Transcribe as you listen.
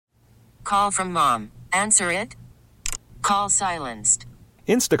call from mom. Answer it. Call silenced.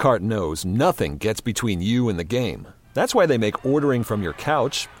 Instacart knows nothing gets between you and the game. That's why they make ordering from your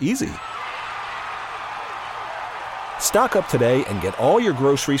couch easy. Stock up today and get all your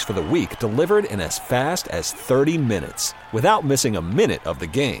groceries for the week delivered in as fast as 30 minutes without missing a minute of the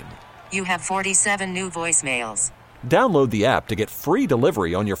game. You have 47 new voicemails. Download the app to get free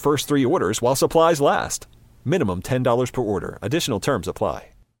delivery on your first 3 orders while supplies last. Minimum $10 per order. Additional terms apply.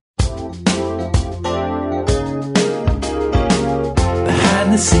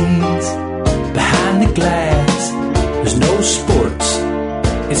 Behind the scenes, behind the glass, there's no sports.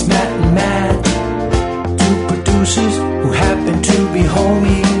 It's Matt and Matt, two producers who happen to be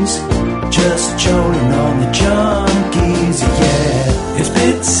homies, just joning on the junkies, yeah. It's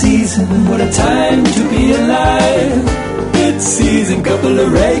bit season, what a time to be alive. Bit season, couple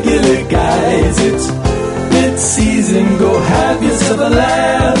of regular guys. It's bit season, go have yourself a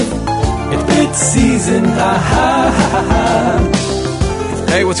laugh. It's bit season, ha ha ha ha.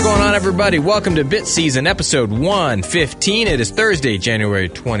 Hey, what's going on, everybody? Welcome to Bit Season, episode 115. It is Thursday, January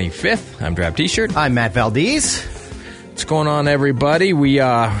 25th. I'm Drab T-shirt. I'm Matt Valdez. What's going on, everybody? We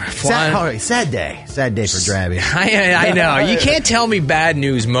flying. Sad day for Drabby. I know. You can't tell me bad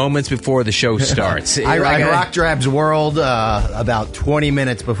news moments before the show starts. I rocked Drab's world about 20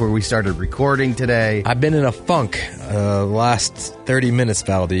 minutes before we started recording today. I've been in a funk last 30 minutes,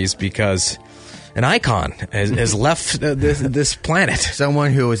 Valdez, because an icon has left this planet.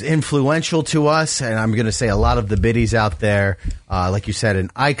 Someone who is influential to us, and I'm going to say a lot of the biddies out there, like you said, an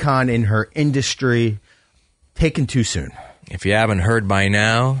icon in her industry, taken too soon. If you haven't heard by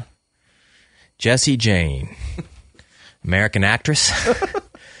now, Jessie Jane, American actress,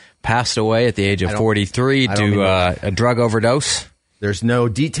 passed away at the age of 43 due to a drug overdose. There's no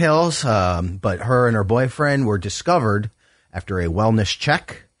details, but her and her boyfriend were discovered after a wellness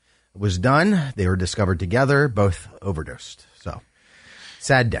check was done. They were discovered together, both overdosed. So,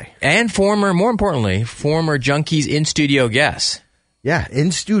 sad day. And more importantly, former Junkies in-studio guests. Yeah,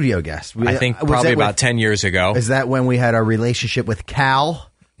 in-studio guests. I think probably about 10 years ago. Is that when we had our relationship with Cal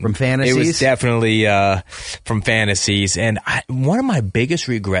from Fantasies? It was definitely from Fantasies. And one of my biggest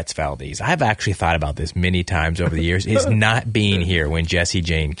regrets, Valdez, I've actually thought about this many times over the years, is not being here when Jessie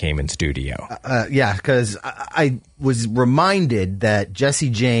Jane came in studio. Yeah, because I was reminded that Jessie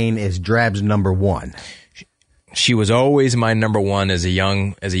Jane is Drab's number one. She was always my number one as a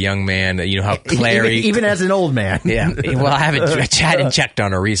young man. You know how Clary, even as an old man. Yeah. Well, I hadn't checked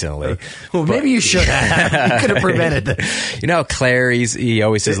on her recently. Well, maybe you should have. You could have prevented that. You know how Clary's. He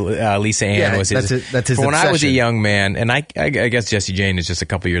always says Lisa Ann was his. That's his. When I was a young man, and I guess Jessie Jane is just a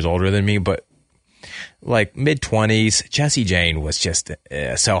couple years older than me, but like mid-20s, Jessie Jane was just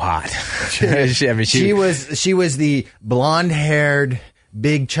so hot. She was the blonde-haired,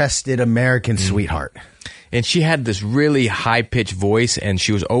 big-chested American sweetheart. And she had this really high-pitched voice, and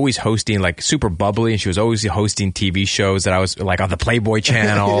she was always hosting, like, super bubbly, and she was always hosting TV shows that I was, like, on the Playboy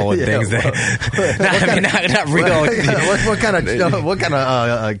Channel and things that... not real... What kind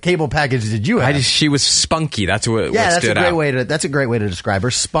of cable package did you have? She was spunky. That's what stood out. That's a great way to describe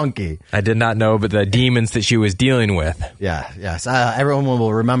her, spunky. I did not know but the demons that she was dealing with. Yeah, yes. Everyone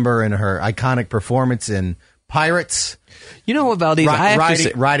will remember in her iconic performance in Pirates. You know what,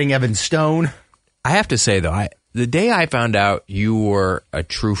 Valdez? Riding Evan Stone. I have to say, though, the day I found out you were a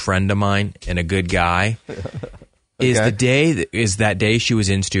true friend of mine and a good guy is that day she was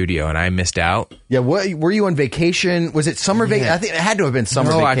in studio and I missed out. Yeah, were you on vacation? Was it summer vacation? I think it had to have been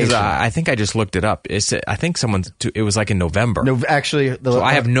summer vacation. I think I just looked it up. I think it was like in November.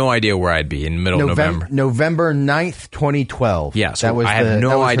 I have no idea where I'd be in the middle of November. November 9th, 2012. Yeah, so I have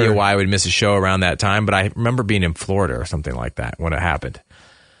no idea why I would miss a show around that time, but I remember being in Florida or something like that when it happened.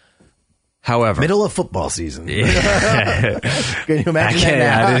 However, middle of football season. Yeah. Can you imagine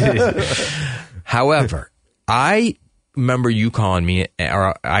that? However, I remember you calling me,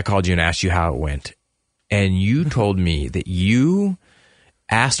 or I called you and asked you how it went, and you told me that you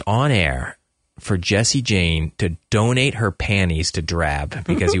asked on air for Jessie Jane to donate her panties to Drab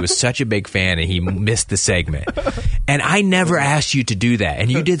because he was such a big fan and he missed the segment. And I never asked you to do that. And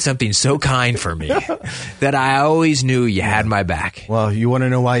you did something so kind for me that I always knew you had my back. Well, you want to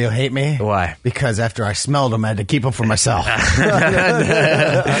know why you hate me? Why? Because after I smelled them, I had to keep them for myself.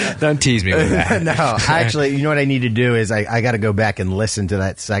 Don't tease me with that. No, actually, you know what I need to do is I got to go back and listen to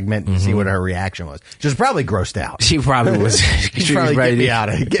that segment and see what her reaction was. She was probably grossed out. She probably was. She probably get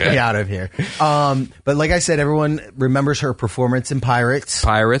me out of here. But like I said, everyone remembers her performance in Pirates.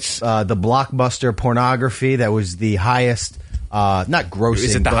 The blockbuster pornography that was the highest, not grossing.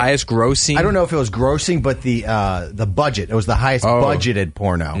 Is it the highest grossing? I don't know if it was grossing, but the budget. It was the highest budgeted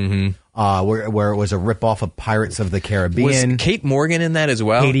porno. where it was a ripoff of Pirates of the Caribbean. Was Kate Morgan in that as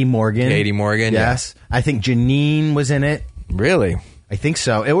well? Katie Morgan. Yes. Yeah. I think Janine was in it. Really? I think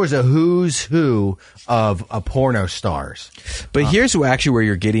so. It was a who's who of porno stars. But here's actually where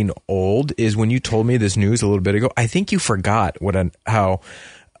you're getting old is when you told me this news a little bit ago. I think you forgot how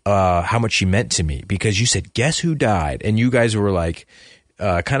much she meant to me, because you said, "Guess who died?" And you guys were like,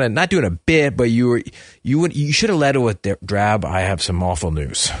 kind of not doing a bit, but you should have led it with Drab. I have some awful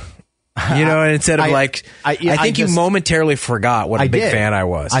news. You know, instead of I think you momentarily forgot what a big fan I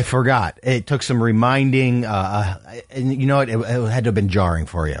was. I forgot. It took some reminding, and you know what? It had to have been jarring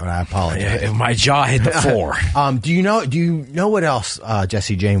for you, and I apologize. Yeah, my jaw hit the floor. Do you know what else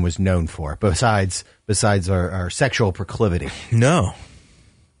Jessie Jane was known for besides our sexual proclivity? No.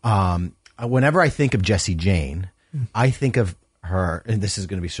 Whenever I think of Jessie Jane, I think of her, and this is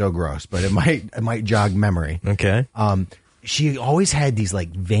going to be so gross, but it might jog memory. Okay. She always had these like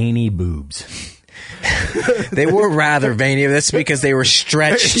veiny boobs. They were rather veiny. That's because they were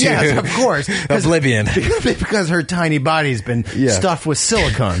stretched to yes, of course. oblivion. Because her tiny body's been stuffed with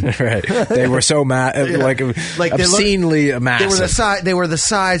silicone. Right. They were so obscenely massive. They were the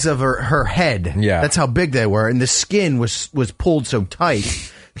size of her head. Yeah. That's how big they were. And the skin was pulled so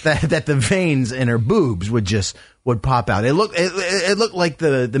tight that the veins in her boobs would pop out. It looked like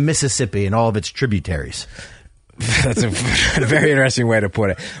the Mississippi and all of its tributaries. That's a very interesting way to put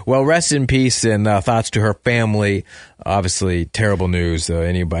it. Well, rest in peace, and thoughts to her family. Obviously, terrible news.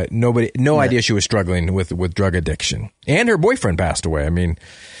 No idea she was struggling with drug addiction, and her boyfriend passed away. I mean,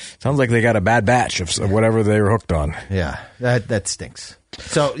 sounds like they got a bad batch of whatever they were hooked on. Yeah, that stinks.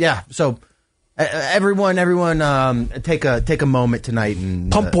 So everyone, take a moment tonight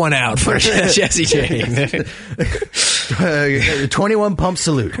and pump one out for Jessie Jane. 21 pump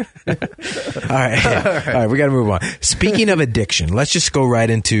salute. All right, we got to move on. Speaking of addiction, let's just go right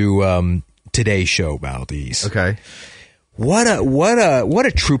into today's show, Valdez. Okay. What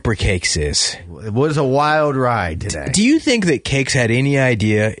a trooper Cakes is. It was a wild ride today. Do you think that Cakes had any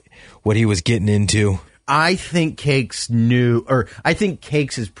idea what he was getting into? I think Cakes knew, or I think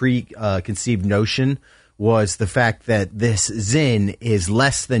Cakes' preconceived notion was the fact that this Zyn is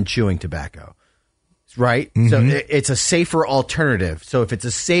less than chewing tobacco. Right? Mm-hmm. So it's a safer alternative. So if it's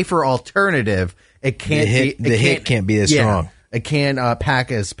a safer alternative, it can't hit can't be as strong. It can't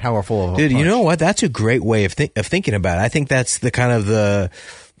pack as powerful of a Dude, punch. you know what? That's a great way of thinking about it. I think that's the kind of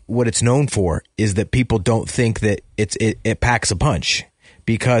what it's known for, is that people don't think that it packs a punch.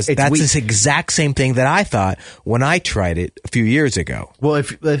 Because that's this exact same thing that I thought when I tried it a few years ago. Well,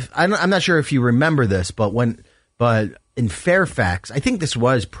 if I'm not sure if you remember this, but in Fairfax, I think this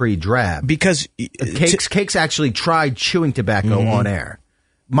was pre-Drab. Because Cakes actually tried chewing tobacco on air.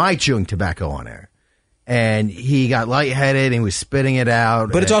 My chewing tobacco on air. And he got lightheaded and he was spitting it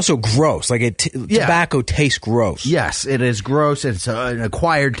out. But it's also gross. Like tobacco tastes gross. Yes, it is gross. It's an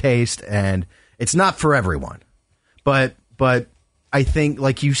acquired taste, and it's not for everyone. But I think,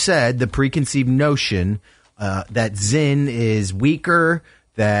 like you said, the preconceived notion that Zyn is weaker,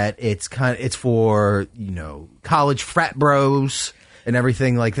 that it's for, college frat bros and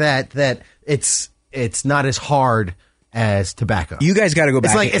everything like that, that it's not as hard as tobacco. You guys got to go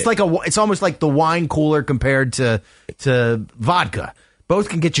back. It's almost like the wine cooler compared to vodka. Both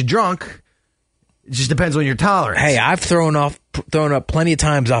can get you drunk. It just depends on your tolerance. Hey, I've thrown up plenty of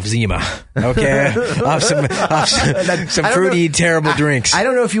times off Zima. Okay, off some fruity, terrible drinks. I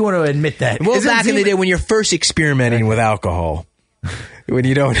don't know if you want to admit that. Well, back in the day when you're first experimenting with alcohol, when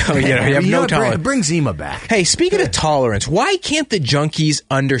you don't know, you have no tolerance. Bring Zima back. Hey, speaking of tolerance, why can't the junkies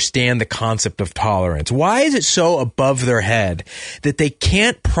understand the concept of tolerance? Why is it so above their head that they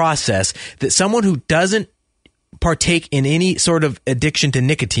can't process that someone who doesn't partake in any sort of addiction to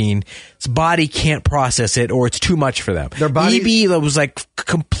nicotine, its body can't process it, or it's too much for them? Their body was like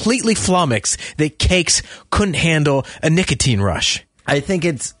completely flummoxed that Cakes couldn't handle a nicotine rush. I think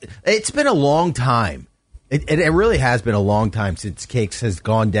it's been a long time. It really has been a long time since Cakes has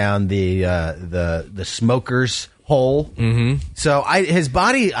gone down the smoker's hole. Mm-hmm. So his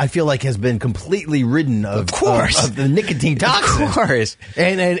body, I feel like, has been completely ridden of the nicotine toxins. Of course,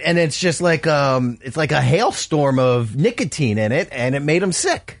 and it's just like it's like a hailstorm of nicotine in it, and it made him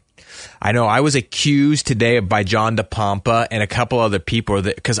sick. I know. I was accused today by John DePompa and a couple other people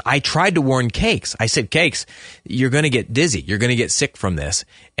because I tried to warn Cakes. I said, Cakes, you're going to get dizzy. You're going to get sick from this.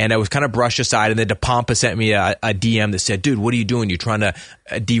 And I was kind of brushed aside. And then DePompa sent me a DM that said, dude, what are you doing? You're trying to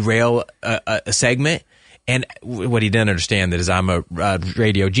derail a segment? And what he didn't understand is I'm a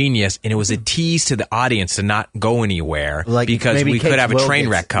radio genius, and it was a tease to the audience to not go anywhere because we could have a train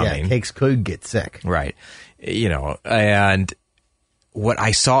wreck coming. Yeah, Cakes could get sick. Right. And what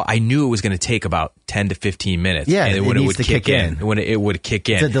I saw, I knew it was going to take about 10 to 15 minutes. Yeah, and when it it needs would to kick kick in. When it would kick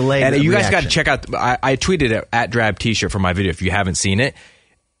in. It's a delay And you guys got to reaction. check out, I tweeted it at Drab T-shirt for my video if you haven't seen it.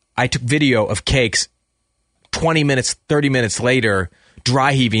 I took video of cakes 20 minutes, 30 minutes later,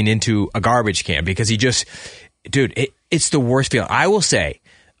 dry heaving into a garbage can because he just, dude, it's the worst feeling. I will say,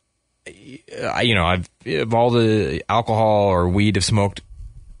 of all the alcohol or weed I've smoked,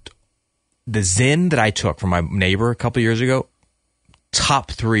 the Zyn that I took from my neighbor a couple years ago,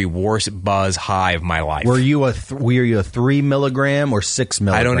 top 3 worst buzz high of my life. Were you a 3 milligram or 6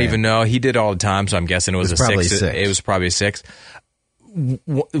 milligram? I don't even know. He did it all the time, so I'm guessing it was probably 6. 6. It was probably a 6.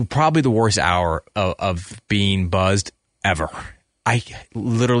 Probably the worst hour of being buzzed ever. I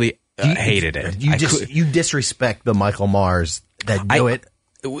literally hated it. You disrespect the Michael Mars that do it.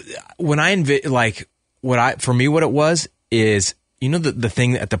 When for me, what it was is, you know, the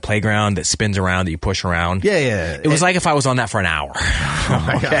thing at the playground that spins around that you push around? Yeah. It was like if I was on that for an hour.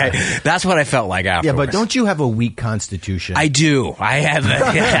 Okay. That's what I felt like afterwards. Yeah, but don't you have a weak constitution? I do. I have.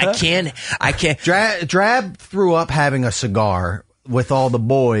 I can't. Drab threw up having a cigar with all the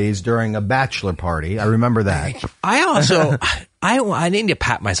boys during a bachelor party. I remember that. I also, I need to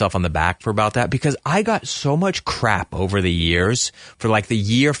pat myself on the back for about that because I got so much crap over the years for like the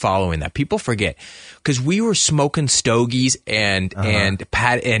year following that. People forget because we were smoking stogies and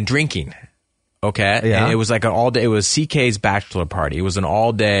drinking. Okay. Yeah. And it was like an all day, it was CK's bachelor party. It was an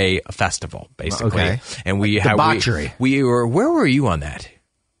all day festival basically. Okay. And we had debauchery. We were, where were you on that?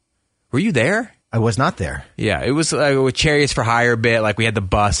 Were you there? I was not there. Yeah, it was with Chariots for Hire a bit. Like we had the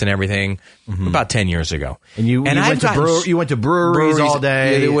bus and everything about 10 years ago. And you went to breweries all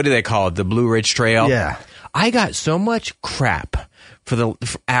day. What do they call it? The Blue Ridge Trail. Yeah. I got so much crap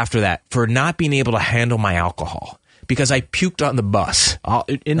after that for not being able to handle my alcohol. Because I puked on the bus,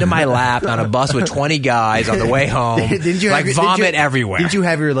 into my lap on a bus with 20 guys on the way home. Didn't you vomit everywhere? Did you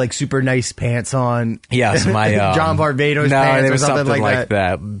have your like super nice pants on? Yes, my John Barbados pants it was or something like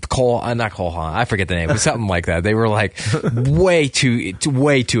that. Not Cole Haan. I forget the name. It was something like that. They were like way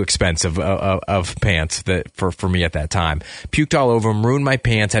too expensive of pants for me at that time. Puked all over them, ruined my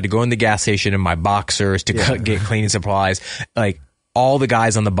pants. Had to go in the gas station in my boxers to get cleaning supplies. Like. All the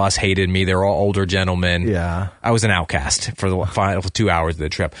guys on the bus hated me. They were all older gentlemen. Yeah. I was an outcast for the final 2 hours of the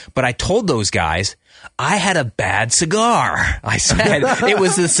trip. But I told those guys I had a bad cigar. I said, it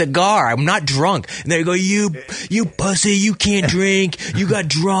was a cigar. I'm not drunk. And they go, you pussy, you can't drink. You got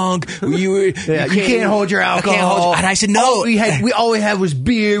drunk. You can't hold your alcohol. And I said, no. All we had was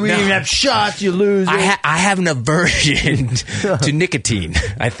beer. We didn't have shots. You lose. I have an aversion to nicotine,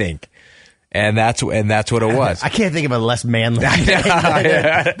 I think. And that's what it was. I can't think of a less manly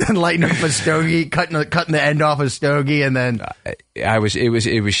than lighting up a stogie, cutting the end off a stogie, and then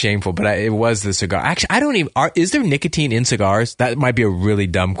it was shameful, but it was the cigar. Actually, I don't even. Is there nicotine in cigars? That might be a really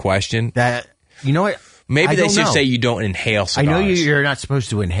dumb question. You know what? Maybe they should say you don't inhale cigars. I know you're not supposed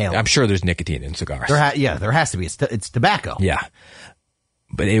to inhale. I'm sure there's nicotine in cigars. There has to be. It's tobacco. Yeah.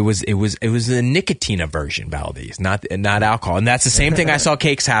 But it was a nicotine aversion, Valdez, not alcohol, and that's the same thing I saw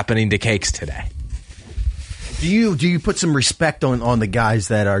cakes happening to cakes today. Do you put some respect on the guys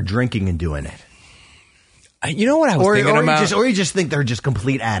that are drinking and doing it? You know what I was thinking about, or you just think they're just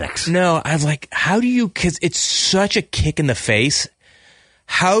complete addicts? No, I was like, how do you? Because it's such a kick in the face.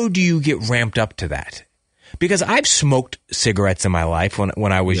 How do you get ramped up to that? Because I've smoked cigarettes in my life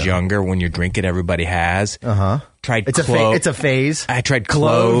when I was younger. When you're drinking, everybody has. Tried cloves. It's a phase. I tried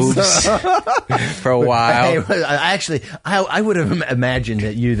cloves for a while. I would have imagined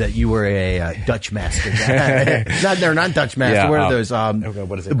that you were a Dutch master. They're not Dutch master. Yeah, what are those?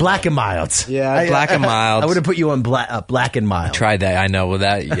 What is it? Black and Milds. Yeah, Black and Milds. I would have put you on Black and Mild. Tried that. I know.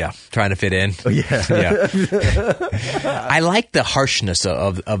 Well, trying to fit in. Oh, yeah. I like the harshness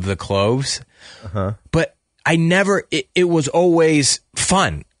of the cloves, but I never. It was always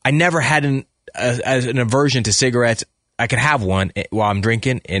fun. I never had an aversion to cigarettes. I could have one while I'm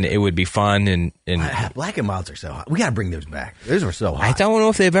drinking, and it would be fun. And Black and Milds are so hot. We got to bring those back. Those were so hot. I don't know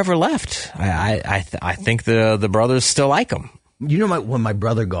if they've ever left. I think the brothers still like them. You know, when my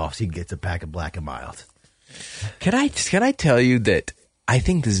brother golfs, he gets a pack of Black and Milds. Can I tell you that I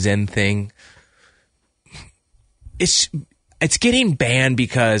think the Zen thing, it's getting banned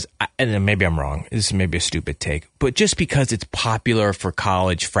because, and maybe I'm wrong, this may be a stupid take, but just because it's popular for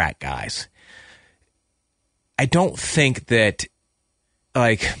college frat guys. I don't think that,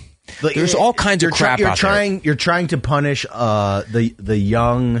 there's all kinds of crap out there. You're trying to punish the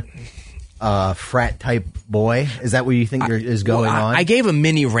young frat type boy. Is that what you think is going on? I gave a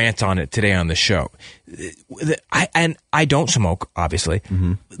mini rant on it today on the show. I don't smoke, obviously.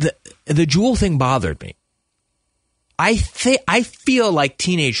 The Juul thing bothered me. I feel like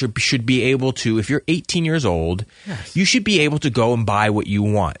teenagers should be able to, if you're 18 years old, you should be able to go and buy what you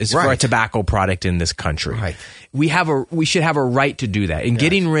want. It's for a tobacco product in this country. Right. We should have a right to do that. And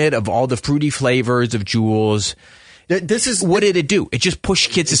getting rid of all the fruity flavors of Juuls. What did it do? It just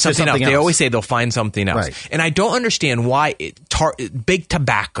pushed kids to something else. They always say they'll find something else. Right. And I don't understand why big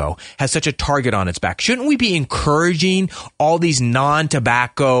tobacco has such a target on its back. Shouldn't we be encouraging all these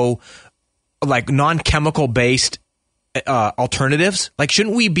non-tobacco, like non-chemical based alternatives? Like,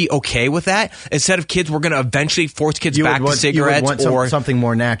 shouldn't we be okay with that? Instead of kids, we're going to eventually force kids back to cigarettes, you would want something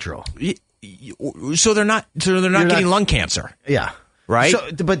more natural. So they're not getting lung cancer. Yeah. Right.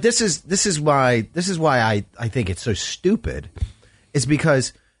 So, but this is why I think it's so stupid, is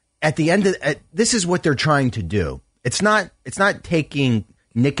because at the end of this is what they're trying to do. It's not taking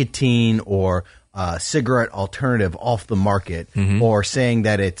nicotine or cigarette alternative off the market, or saying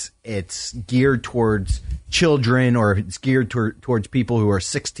that it's geared towards children or it's geared towards people who are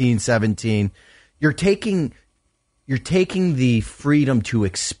 16, 17. You're taking the freedom to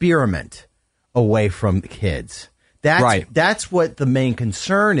experiment away from kids. That's what the main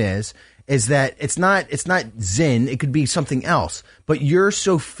concern is that it's not Zyn. It could be something else. But you're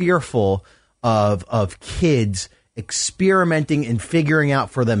so fearful of kids experimenting and figuring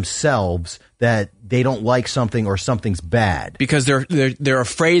out for themselves that they don't like something or something's bad because they're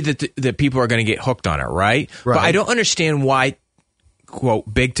afraid that people are going to get hooked on it, right? But I don't understand why,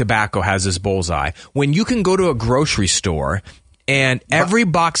 quote, big tobacco has this bullseye when you can go to a grocery store and every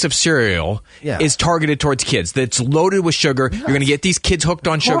box of cereal is targeted towards kids. That's loaded with sugar. Yes. You're going to get these kids hooked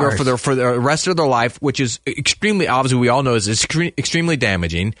on sugar for the rest of their life, which is extremely, obviously, we all know is extremely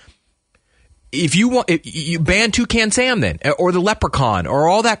damaging. If you ban Toucan Sam then, or the Leprechaun, or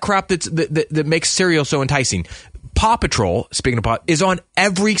all that crap that makes cereal so enticing. Paw Patrol, speaking of is on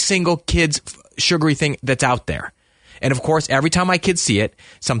every single kid's sugary thing that's out there. And of course, every time my kids see it,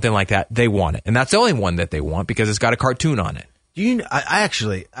 something like that, they want it. And that's the only one that they want because it's got a cartoon on it.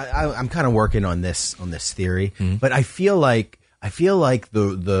 I'm kind of working on this theory, but I feel like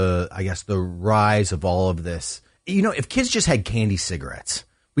the rise of all of this, if kids just had candy cigarettes,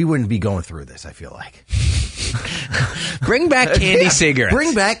 we wouldn't be going through this. I feel like bring back candy cigarettes.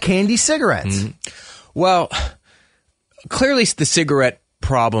 Bring back candy cigarettes. Well, clearly the cigarette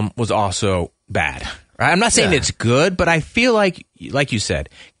problem was also bad. Right? I'm not saying it's good, but I feel like you said,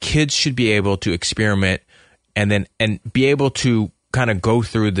 kids should be able to experiment and be able to kind of go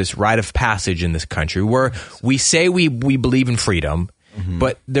through this rite of passage in this country where we say we believe in freedom,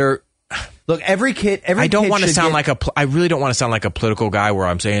 but every kid. I don't want to sound I really don't want to sound like a political guy where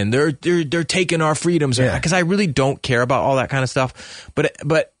I'm saying they're taking our freedoms because I really don't care about all that kind of stuff. But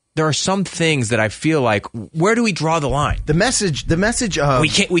there are some things that I feel like, where do we draw the line? The message of we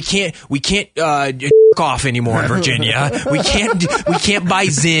can't off anymore in Virginia. we can't buy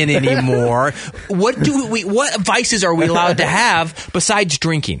Zyn anymore. What vices are we allowed to have besides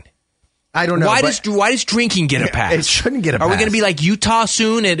drinking? I don't know. Why does drinking get a pass? It shouldn't get a pass. Are we going to be like Utah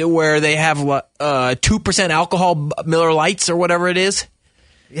soon, where they have 2% alcohol Miller Lights or whatever it is?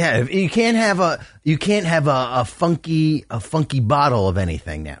 Yeah, you can't have a funky bottle of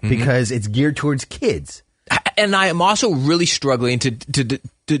anything now because it's geared towards kids. And I am also really struggling to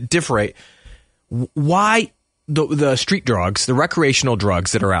differentiate why the street drugs, the recreational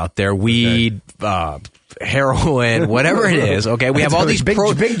drugs that are out there, weed, heroin, whatever it is. Okay, we have all these big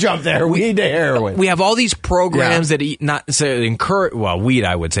jump there. Weed to heroin. We have all these programs that not necessarily encourage. Well, weed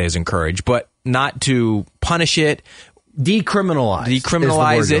I would say is encouraged, but not to punish it. Decriminalize is the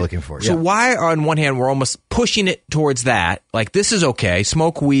word you're looking for. So why, on one hand, we're almost pushing it towards that? Like, this is okay.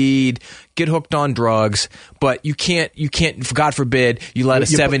 Smoke weed, get hooked on drugs, but you can't. God forbid, you let a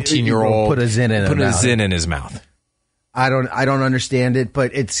 17-year-old put a Zyn in his mouth. I don't understand it,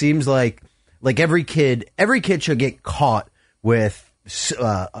 but it seems like every kid should get caught with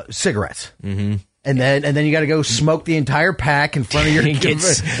cigarettes. Mm-hmm. And then you got to go smoke the entire pack in front of your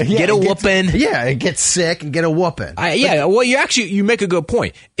kids. Get a whooping. Yeah, get sick and get a whooping. Well, you make a good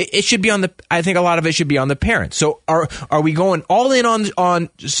point. It should be I think a lot of it should be on the parents. So are we going all in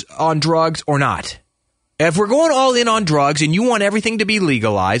on drugs or not? If we're going all in on drugs and you want everything to be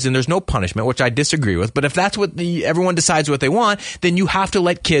legalized and there's no punishment, which I disagree with, but if that's what everyone decides what they want, then you have to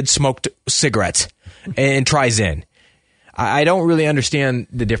let kids smoke cigarettes and try Zyn. I don't really understand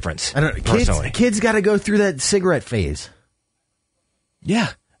the difference. Personally. Kids got to go through that cigarette phase. Yeah,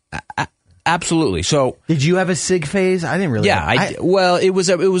 absolutely. So, did you have a cig phase? I didn't really. Yeah, well, it was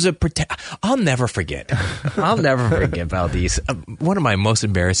a. I'll never forget. Valdez. One of my most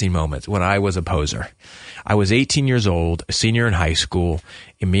embarrassing moments when I was a poser. I was 18 years old, a senior in high school,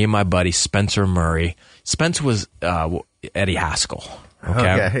 and me and my buddy Spencer Murray Spence was Eddie Haskell.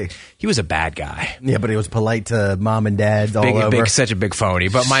 Okay. He was a bad guy. Yeah, but he was polite to mom and dad all over. Such a big phony.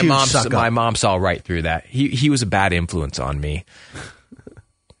 But my mom saw right through that. He was a bad influence on me.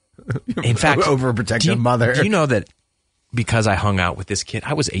 In fact, overprotective mother. Do you know that because I hung out with this kid,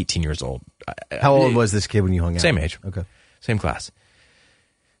 I was 18 years old. How old was this kid when you hung out? Same age. Okay. Same class.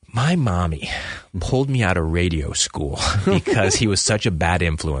 My mommy pulled me out of radio school because he was such a bad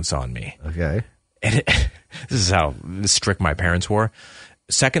influence on me. Okay. And this is how strict my parents were.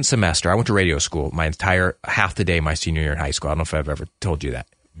 Second semester, I went to radio school my entire half the day my senior year in high school. I don't know if I've ever told you that.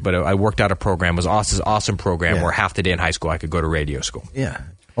 But I worked out a program. It was this awesome program where half the day in high school I could go to radio school. Yeah.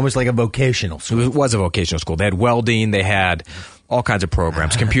 Almost like a vocational school. It was a vocational school. They had welding. They had all kinds of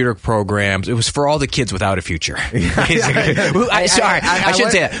programs, computer programs. It was for all the kids without a future. I should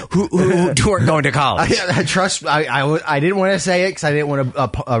say that. Who weren't going to college. I didn't want to say it because I didn't want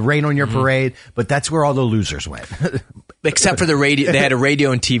to rain on your parade, but that's where all the losers went. Except for the radio. They had a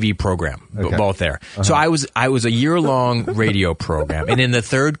radio and TV program, both there. Uh-huh. So I was a year-long radio program. And in the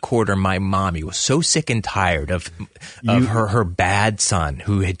third quarter, my mommy was so sick and tired of her bad son,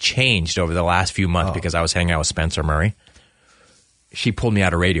 who had changed over the last few months because I was hanging out with Spencer Murray. She pulled me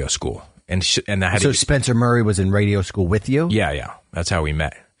out of radio school, and I had. So Spencer Murray was in radio school with you? Yeah, that's how we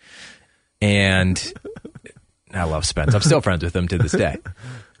met. And I love Spence. I'm still friends with him to this day.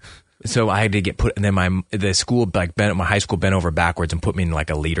 So I had to get put, and then my high school bent over backwards and put me in like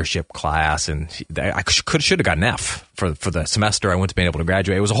a leadership class, and I should have got an F for the semester I went to being able to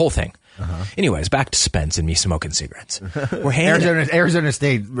graduate. It was a whole thing. Uh-huh. Anyways, back to Spence and me smoking cigarettes. We're Arizona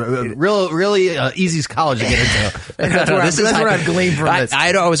State, really easy college to get into. That's what I've gleaned from this.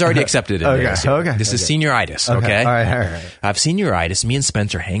 I was already accepted in this. Okay. This is senioritis, okay? All right. I have senioritis. Me and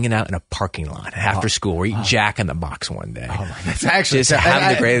Spence are hanging out in a parking lot after school. We're eating Jack in the Box one day. Oh, that's actually just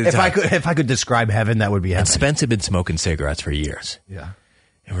having the greatest time. If I could describe heaven, that would be heaven. And Spence had been smoking cigarettes for years. Yeah.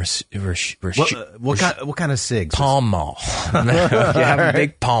 And what kind of cigs? Palm Mall. Yeah, a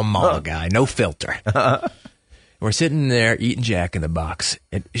big Palm Mall guy, no filter. We're sitting there eating Jack in the Box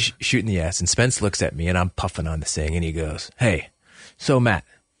and shooting the ass. And Spence looks at me, and I'm puffing on this thing, and he goes, "Hey, so Matt,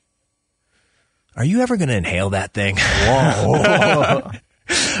 are you ever going to inhale that thing?" Whoa!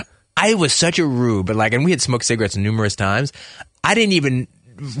 I was such a rube, but and we had smoked cigarettes numerous times. I didn't even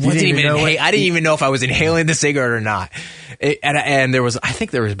know if I was inhaling the cigarette or not. And there was, I think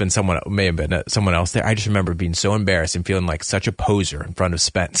there has been may have been someone else there. I just remember being so embarrassed and feeling like such a poser in front of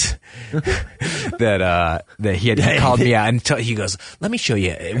Spence that he had called me out and he goes, "Let me show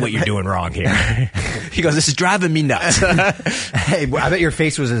you what you're doing wrong here." He goes, "This is driving me nuts." Hey, I bet your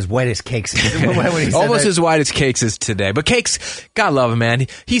face was as wet as Cakes. Almost as white as Cakes is today. But Cakes, God love him, man.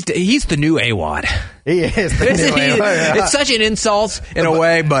 He's the new AWOD. He is. It's such an insult in a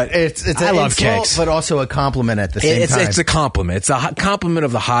way, but I love Cakes, but also a compliment at the same time. It's a compliment. It's a compliment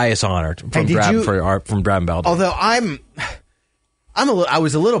of the highest honor from Drab and Valdez. Although I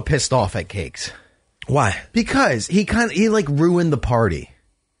was a little pissed off at Cakes. Why? Because he ruined the party.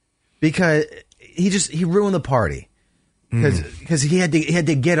 Because he ruined the party. Because he had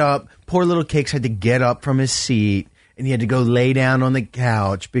to get up. Poor little Cakes had to get up from his seat, and he had to go lay down on the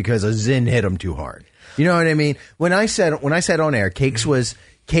couch because a Zin hit him too hard. You know what I mean? When I said on air, Cakes was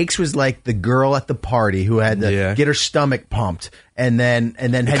like the girl at the party who had to get her stomach pumped, and then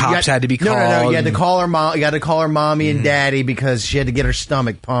the cops had to be called. No, you had to call her mom. You had to call her mommy and daddy because she had to get her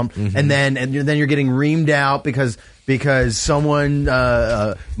stomach pumped, and then you're getting reamed out because someone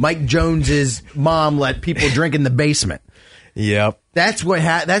Mike Jones's mom let people drink in the basement. Yep. That's what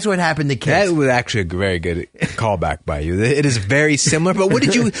happened to Cakes. That was actually a very good callback by you. It is very similar, but what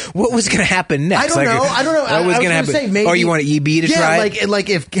was going to happen next? I don't know. What was going to happen? Say, maybe, or you want EB to try it? Like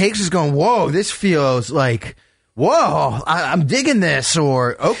if Cakes is going, "Whoa, this feels like, whoa, I'm digging this,"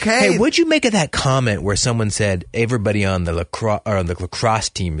 or okay. Hey, what'd you make of that comment where someone said everybody on the lacrosse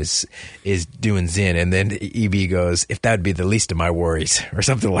team is doing Zin, and then EB goes, "If that'd be the least of my worries," or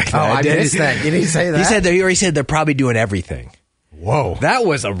something like that. Oh, I missed that. Did he say that? He said they're probably doing everything. Whoa. That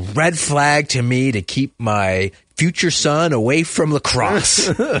was a red flag to me to keep my future son away from lacrosse.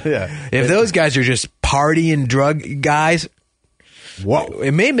 Yeah. If those guys are just partying drug guys, whoa.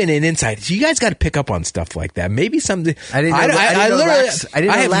 It may have been an insight. So you guys got to pick up on stuff like that. Maybe something. I didn't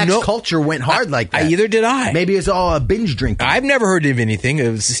know lax culture went hard like that. Either did I. Maybe it's all a binge drinking. I've never heard of anything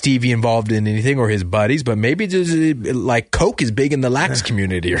of Stevie involved in anything or his buddies, but maybe it's like Coke is big in the lax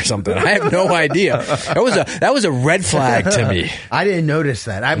community or something. I have no idea. That was a red flag to me. I didn't notice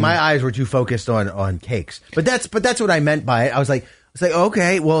that. My eyes were too focused on Cakes. But that's what I meant by it. I was like, It's like,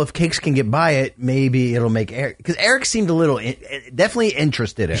 okay, well, if Cakes can get by it, maybe it'll make Eric, because Eric seemed a little definitely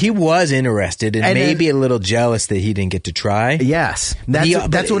interested in it. He was interested and maybe a little jealous that he didn't get to try. Yes,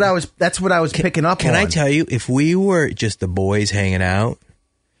 that's what I was picking up on. Can I tell you, if we were just the boys hanging out,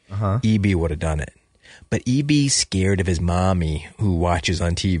 EB would have done it. But EB's scared of his mommy who watches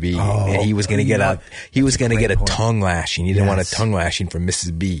on TV, and he was going to get a tongue lashing. He didn't want a tongue lashing from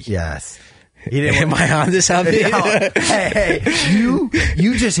Mrs. B. Yes. Am I on this? Hey, you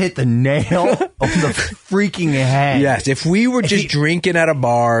just hit the nail on the freaking head. Yes, if we were just drinking at a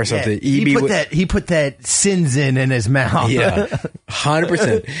bar or something, he put that Sinzin in his mouth. Yeah,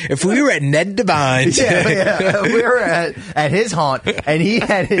 100%. If we were at Ned Devine's, we were at his haunt, and he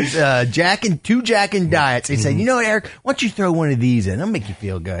had his two Jack and Diets. He said, "You know what, Eric? Why don't you throw one of these in? It'll make you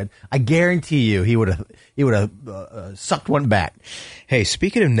feel good." I guarantee you, he would have sucked one back. Hey,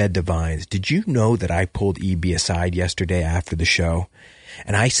 speaking of Ned Devine's, did you know that I pulled EB aside yesterday after the show?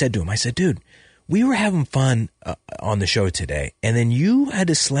 And I said to him, dude, we were having fun on the show today, and then you had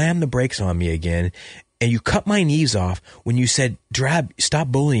to slam the brakes on me again, and you cut my knees off when you said, Drab, stop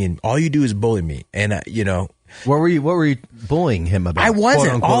bullying. All you do is bully me. And, What were you bullying him about? I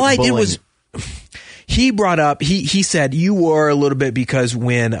wasn't. Quote, all I bullying. did was, he brought up, he said, you were a little bit because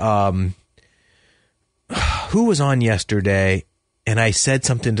when, who was on yesterday? And I said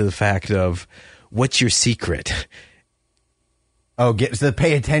something to the fact of, what's your secret? Oh, get the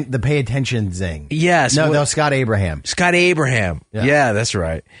pay attention zing. Yes. No, Scott Abraham. Scott Abraham. Yeah, that's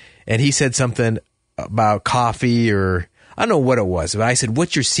right. And he said something about coffee or I don't know what it was, but I said,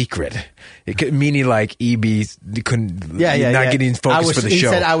 what's your secret? Meaning like EB couldn't, not getting focused for the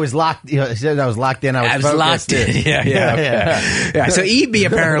show. He said I was locked, he said I was locked in. I was locked in. Yeah. So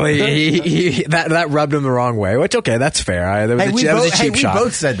EB apparently, that rubbed him the wrong way, which, okay, that's fair. That was a cheap shot. We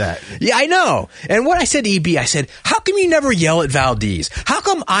both said that. Yeah, I know. And what I said to EB, I said, how come you never yell at Valdez? How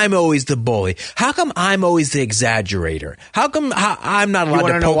come I'm always the bully? How come I'm always the exaggerator? How come I'm not allowed to poke?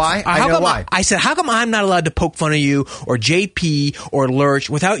 You want to know why? I know why. I said, how come I'm not allowed to poke fun of you or JP or Lurch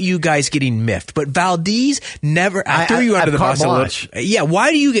without you guys getting miffed? But Valdez never, I threw you under the bus a little. Yeah,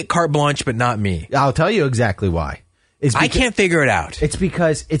 why do you get carte blanche but not me? I'll tell you exactly why. I can't figure it out. It's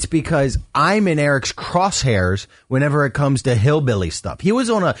because I'm in Eric's crosshairs whenever it comes to hillbilly stuff. He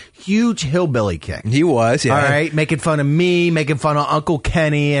was on a huge hillbilly kick. He was, yeah. All right, making fun of me, making fun of Uncle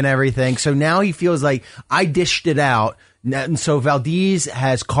Kenny and everything. So now he feels like I dished it out, and so Valdez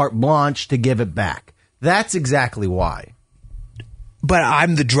has carte blanche to give it back. That's exactly why. But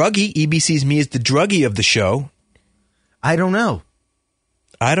I'm the druggie. EB sees me as the druggie of the show. I don't know.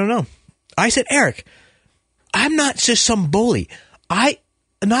 I said, Eric, I'm not just some bully.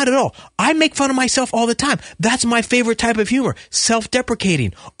 Not at all. I make fun of myself all the time. That's my favorite type of humor.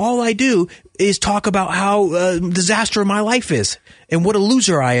 Self-deprecating. All I do is talk about how disaster my life is and what a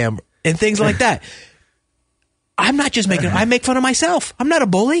loser I am and things like that. I'm not just I make fun of myself. I'm not a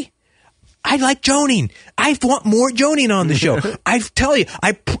bully. I like joning. I want more joning on the show. I tell you,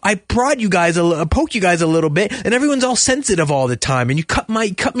 I prod you guys, poke you guys a little bit, and everyone's all sensitive all the time. And you cut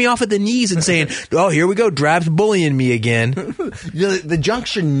me off at the knees and saying, "Oh, here we go, Drab's bullying me again." The junk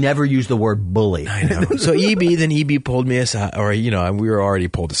should never use the word bully. I know. So EB pulled me aside, or we were already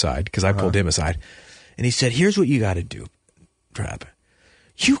pulled aside because I pulled him aside, and he said, "Here's what you got to do, Drab.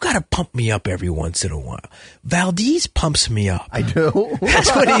 You got to pump me up every once in a while. Valdez pumps me up." I do.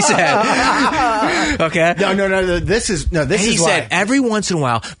 That's what he said. Okay. No. This is he said every once in a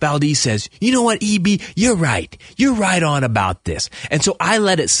while, Valdez says, "You know what, EB? You're right. You're right on about this." And so I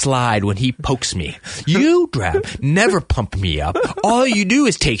let it slide when he pokes me. You, Drab, never pump me up. All you do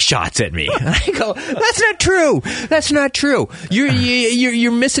is take shots at me. And I go, "That's not true. That's not true.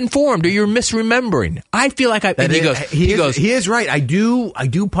 You're misinformed or you're misremembering." I feel like and he goes, he is right. I do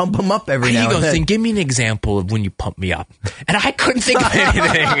pump him up every now and then. He goes, "Then give me an example of when you pump me up." And I couldn't think of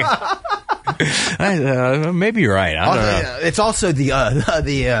anything. Maybe you're right. I don't know. It's also the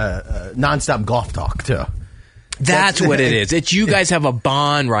nonstop golf talk too. That's what it is. It's you guys have a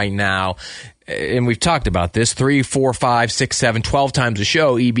bond right now. And we've talked about this 3, 4, 5, 6, 7, 12 times a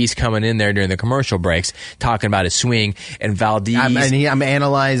show. EB's coming in there during the commercial breaks talking about his swing, and Valdez. I'm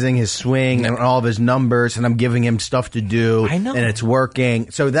analyzing his swing and all of his numbers, and I'm giving him stuff to do. I know, and it's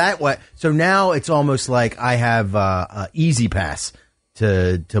working. So now it's almost like I have a easy pass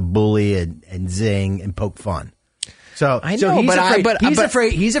to bully and zing and poke fun. So I know,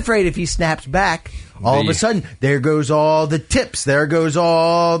 he's afraid if he snaps back, all of a sudden there goes all the tips, there goes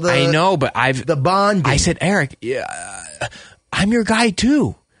all the. I know, but the bonding. I said, Eric, I'm your guy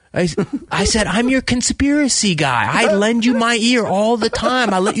too. I said, I'm your conspiracy guy. I lend you my ear all the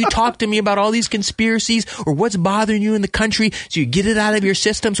time. I let you talk to me about all these conspiracies or what's bothering you in the country so you get it out of your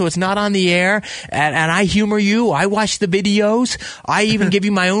system so it's not on the air. And I humor you. I watch the videos. I even give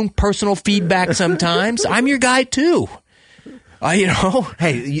you my own personal feedback sometimes. I'm your guy too.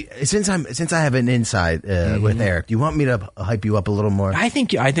 Hey, since I have an inside with Eric, do you want me to hype you up a little more? I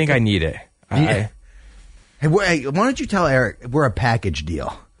think I need it. Hey, why don't you tell Eric we're a package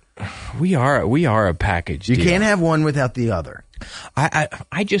deal? We are a package You deal. can't have one without the other.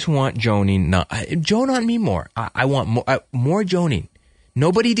 I just want joning. Joan on me more. I want more joning.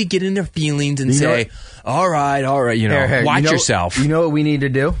 Nobody to get in their feelings and say, all right, Here, watch yourself. You know what we need to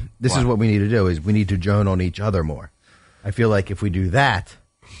do? This What? is what we need to do, is we need to joan on each other more. I feel like if we do that,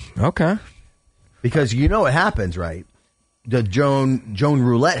 Okay. because you know what happens, right? The Joan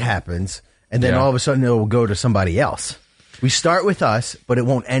roulette happens, and then Yeah. all of a sudden it will go to somebody else. We start with us, but it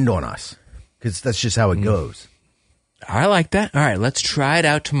won't end on us, because that's just how it goes. I like that. All right, let's try it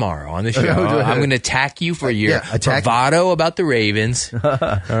out tomorrow on the show. I'm going to attack you for your bravado about the Ravens. All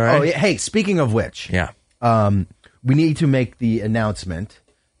right. Oh, yeah. Hey, speaking of which, Yeah. we need to make the announcement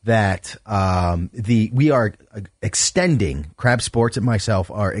that we are extending, Crab Sports and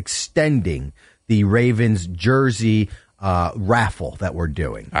myself are extending the Ravens jersey raffle that we're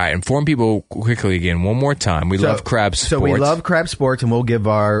doing. All right, inform people quickly again one more time. We love Crab Sports. So we love Crab Sports, and we'll give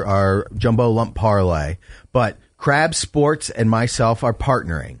our jumbo lump parlay. But Crab Sports and myself are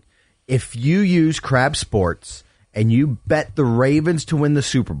partnering. If you use Crab Sports and you bet the Ravens to win the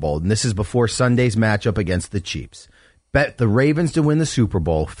Super Bowl, and this is before Sunday's matchup against the Chiefs, bet the Ravens to win the Super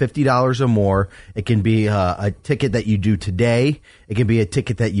Bowl, $50 or more. It can be a ticket that you do today. It can be a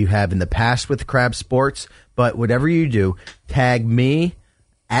ticket that you have in the past with Crab Sports. But whatever you do, tag me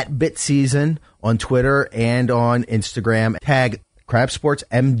at BitSeason on Twitter and on Instagram. Tag Crab Sports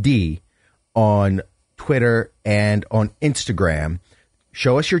MD on Twitter and on Instagram.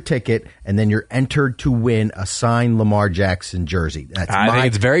 Show us your ticket, and then you're entered to win a signed Lamar Jackson jersey. I think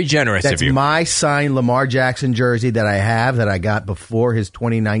it's very generous of you. That's my signed Lamar Jackson jersey that I got before his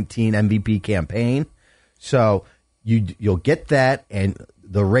 2019 MVP campaign. So you'll get that, and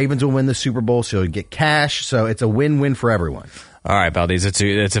the Ravens will win the Super Bowl, so you'll get cash. So it's a win-win for everyone. All right, Valdez, it's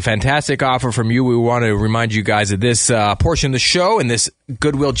a fantastic offer from you. We want to remind you guys that this portion of the show and this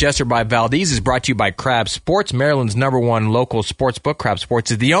goodwill gesture by Valdez is brought to you by Crab Sports, Maryland's #1 local sports book. Crab Sports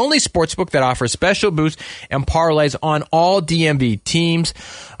is the only sports book that offers special boosts and parlays on all DMV teams.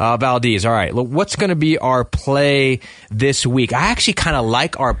 Valdez, all right, look, what's going to be our play this week? I actually kind of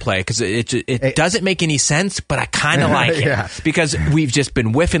like our play because it doesn't make any sense, but I kind of like it because we've just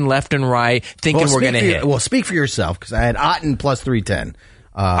been whiffing left and right, thinking we're going to hit. Well, speak for yourself, because I had Otten plus 310.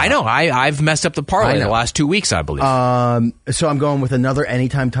 I know. I've messed up the parlay the last 2 weeks, I believe. So I'm going with another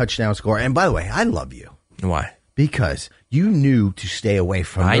anytime touchdown score. And by the way, I love you. Why? Because you knew to stay away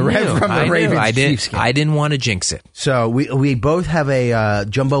from the Ravens Chiefs game. I didn't want to jinx it. So we both have a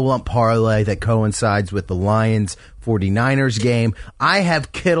jumbo lump parlay that coincides with the Lions 49ers game. I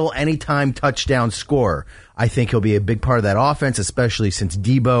have Kittle anytime touchdown scorer. I think he'll be a big part of that offense, especially since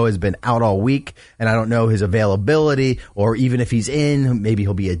Debo has been out all week, and I don't know his availability, or even if he's in, maybe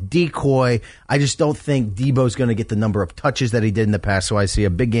he'll be a decoy. I just don't think Debo's going to get the number of touches that he did in the past, so I see a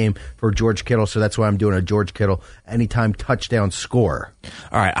big game for George Kittle, so that's why I'm doing a George Kittle anytime touchdown scorer.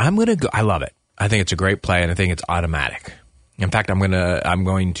 All right, I'm going to go. I love it. I think it's a great play, and I think it's automatic. In fact, I'm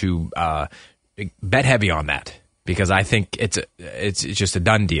going to bet heavy on that because I think it's just a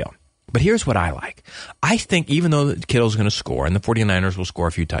done deal. But here's what I like. I think even though Kittle's going to score and the 49ers will score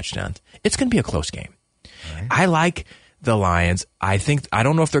a few touchdowns, it's going to be a close game. Right. I like the Lions. I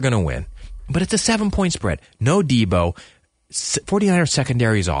don't know if they're going to win, but it's a 7-point spread. No Debo. 49ers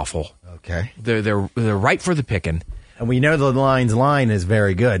secondary is awful. Okay. They're right for the picking. And we know the Lions line is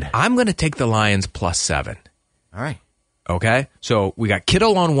very good. I'm going to take the Lions plus 7. All right. Okay? So we got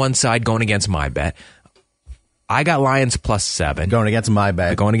Kittle on one side going against my bet. I got Lions plus 7. Going against my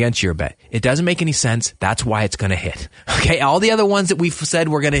bet. Going against your bet. It doesn't make any sense. That's why it's going to hit. Okay? All the other ones that we've said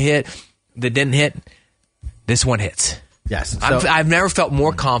we're going to hit that didn't hit, this one hits. Yes. So, I've never felt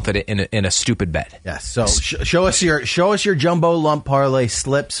more confident in a stupid bet. Yes. So show us your jumbo lump parlay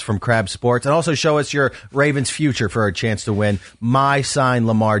slips from Crab Sports, and also show us your Ravens future for a chance to win my signed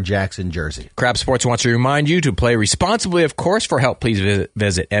Lamar Jackson jersey. Crab Sports wants to remind you to play responsibly, of course. For help, please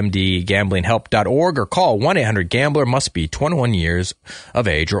visit mdgamblinghelp.org or call 1-800-GAMBLER. Must be 21 years of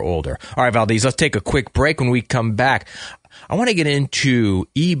age or older. All right, Valdez, let's take a quick break. When we come back, I want to get into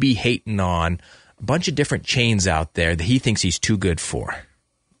EB hating on bunch of different chains out there that he thinks he's too good for.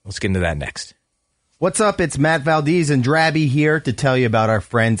 Let's get into that next. What's up? It's Matt Valdez and Drabby here to tell you about our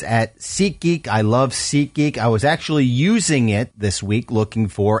friends at SeatGeek. I love SeatGeek. I was actually using it this week looking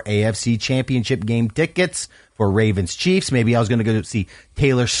for AFC Championship game tickets for Ravens Chiefs. Maybe I was going to go see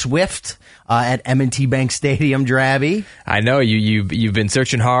Taylor Swift at M&T Bank Stadium, Drabby. I know you've been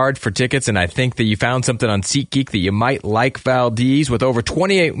searching hard for tickets, and I think that you found something on SeatGeek that you might like, Valdez. With over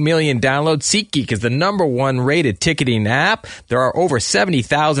 28 million downloads, SeatGeek is the #1 rated ticketing app. There are over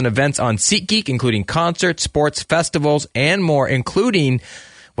 70,000 events on SeatGeek, including concerts, sports, festivals, and more, including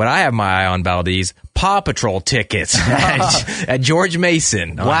what I have my eye on, Valdez, Paw Patrol tickets at George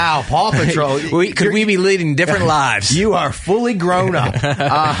Mason. Wow, Paw Patrol. Could we be leading different lives? You are fully grown up.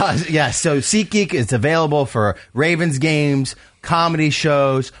 So SeatGeek is available for Ravens games, comedy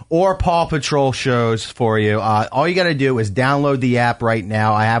shows, or Paw Patrol shows for you. All you got to do is download the app right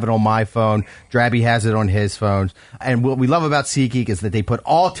now. I have it on my phone. Drabby has it on his phone. And what we love about SeatGeek is that they put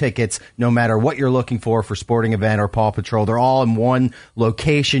all tickets, no matter what you're looking for sporting event or Paw Patrol, they're all in one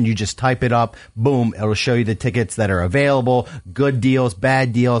location. You just type it up, boom, it'll show you the tickets that are available, good deals,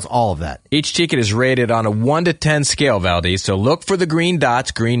 bad deals, all of that. Each ticket is rated on a 1 to 10 scale, Valdez, so look for the green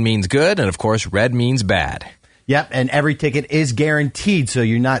dots. Green means good, and of course, red means bad. Yep, and every ticket is guaranteed, so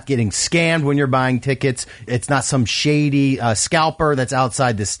you're not getting scammed when you're buying tickets. It's not some shady scalper that's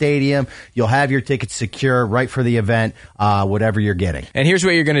outside the stadium. You'll have your tickets secure right for the event, whatever you're getting. And here's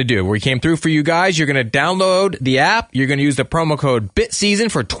what you're going to do. We came through for you guys. You're going to download the app. You're going to use the promo code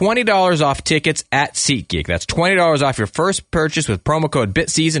BITSEASON for $20 off tickets at SeatGeek. That's $20 off your first purchase with promo code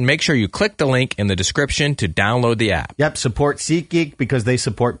BITSEASON. Make sure you click the link in the description to download the app. Yep, support SeatGeek because they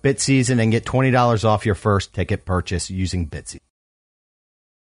support BitSeason and get $20 off your first ticket purchase using BitSeason.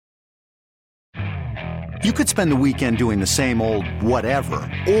 You could spend the weekend doing the same old whatever,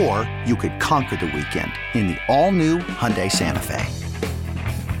 or you could conquer the weekend in the all-new Hyundai Santa Fe.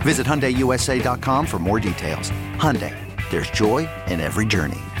 Visit HyundaiUSA.com for more details. Hyundai, there's joy in every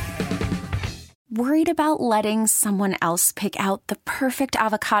journey. Worried about letting someone else pick out the perfect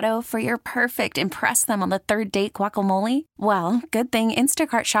avocado for your perfect impress them on the third date guacamole? Well, good thing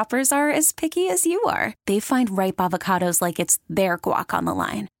Instacart shoppers are as picky as you are. They find ripe avocados like it's their guac on the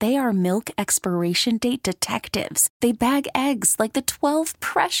line. They are milk expiration date detectives. They bag eggs like the 12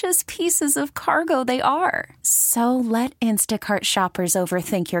 precious pieces of cargo they are. So let Instacart shoppers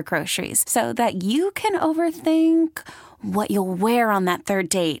overthink your groceries so that you can overthink what you'll wear on that third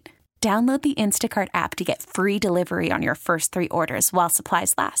date. Download the Instacart app to get free delivery on your first 3 orders while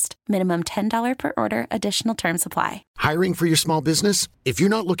supplies last. Minimum $10 per order. Additional terms apply. Hiring for your small business? If you're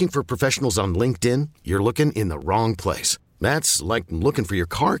not looking for professionals on LinkedIn, you're looking in the wrong place. That's like looking for your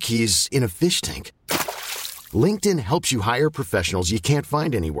car keys in a fish tank. LinkedIn helps you hire professionals you can't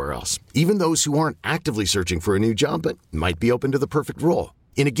find anywhere else, even those who aren't actively searching for a new job but might be open to the perfect role.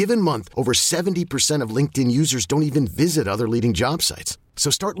 In a given month, over 70% of LinkedIn users don't even visit other leading job sites. So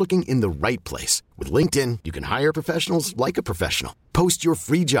start looking in the right place. With LinkedIn, you can hire professionals like a professional. Post your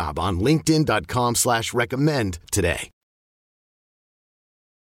free job on linkedin.com/recommend today.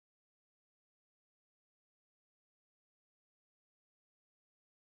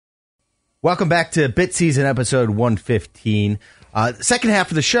 Welcome back to Bit Season episode 115. The second half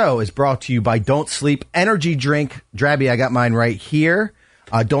of the show is brought to you by Don't Sleep Energy Drink. Drabby, I got mine right here.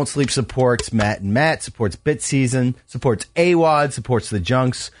 Don't Sleep supports Matt and Matt, supports Bit Season, supports AWOD, supports the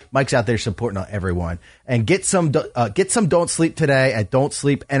Junks. Mike's out there supporting everyone. And get some Don't Sleep today at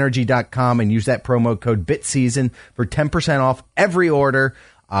don'tsleepenergy.com and use that promo code BITSEASON for 10% off every order.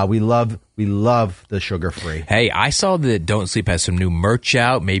 We love the sugar-free. Hey, I saw that Don't Sleep has some new merch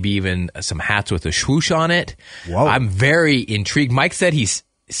out, maybe even some hats with a swoosh on it. Whoa. I'm very intrigued. Mike said he's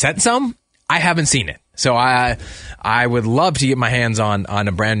sent some. I haven't seen it. So I would love to get my hands on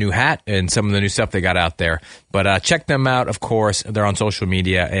a brand new hat and some of the new stuff they got out there. But check them out, of course. They're on social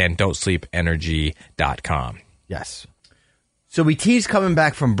media and don'tsleepenergy.com. Yes. So we teased coming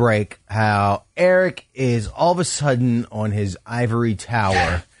back from break how Eric is all of a sudden on his ivory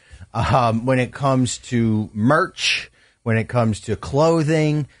tower when it comes to merch, when it comes to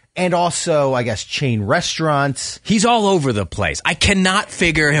clothing, and also, I guess, chain restaurants. He's all over the place. I cannot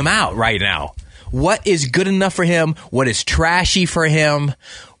figure him out right now. What is good enough for him? What is trashy for him?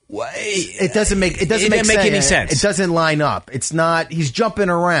 It doesn't make any sense. It doesn't line up. It's not. He's jumping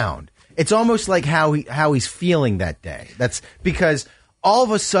around. It's almost like how he's feeling that day. That's because all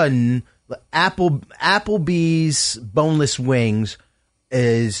of a sudden, Applebee's boneless wings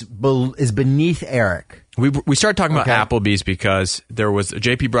is beneath Eric. We started talking about Applebee's because there was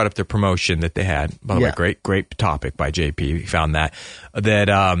JP brought up the promotion that they had. By the way, great topic by JP. He found that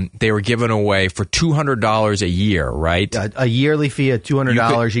they were giving away for $200 a year, right? A yearly fee of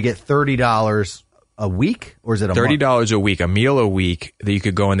 $200. You get $30 a week, or is it a $30 a week, a meal a week that you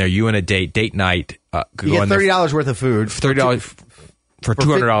could go in there, you and a date night. You get $30 worth of food. $30 for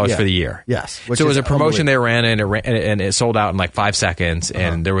 $200 for the year. Yes. So it was a promotion they ran, and it sold out in like 5 seconds,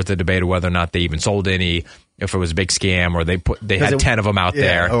 and there was a debate of whether or not they even sold any, if it was a big scam, or they had 10 of them out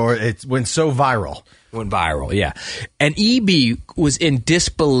there. Or it went so viral. Went viral, yeah. And EB was in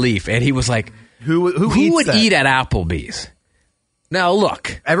disbelief, and he was like, Who would eat at Applebee's? Now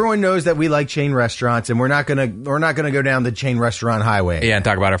look, everyone knows that we like chain restaurants, and we're not gonna go down the chain restaurant highway. Yeah, and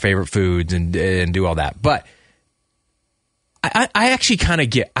talk about our favorite foods and do all that. But I actually kind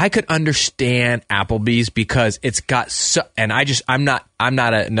of I could understand Applebee's because it's got and I'm not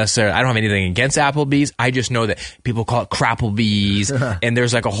necessarily, I don't have anything against Applebee's. I just know that people call it Crapplebee's, and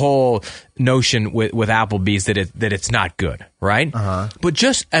there's like a whole notion with Applebee's that it's not good, right? But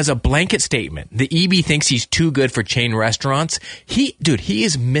just as a blanket statement, the EB thinks he's too good for chain restaurants. He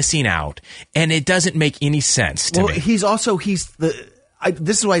is missing out, and it doesn't make any sense to me.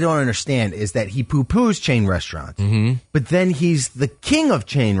 This is what I don't understand, is that he poo-poos chain restaurants, but then he's the king of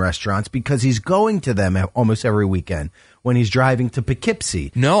chain restaurants because he's going to them almost every weekend when he's driving to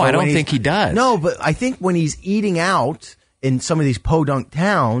Poughkeepsie. No, I don't think he does. No, but I think when he's eating out in some of these podunk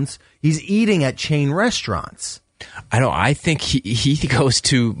towns, he's eating at chain restaurants. I think he goes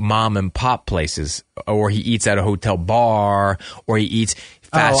to mom and pop places, or he eats at a hotel bar, or he eats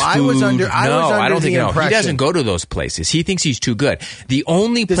fast food. I don't think he doesn't go to those places. He thinks he's too good. The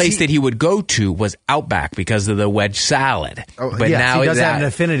only place that he would go to was Outback because of the wedge salad. But now he does have an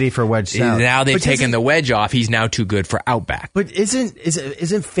affinity for wedge salad. Now they've taken the wedge off. He's now too good for Outback. But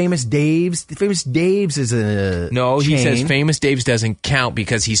isn't Famous Dave's? Famous Dave's is a no. chain. He says Famous Dave's doesn't count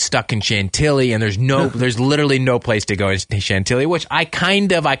because he's stuck in Chantilly, and there's literally no place to go in Chantilly, which I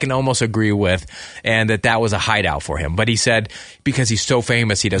can almost agree with, and that was a hideout for him. But he said because he's so famous,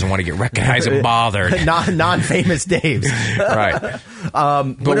 he doesn't want to get recognized and bothered. Non-famous Dave's. Right.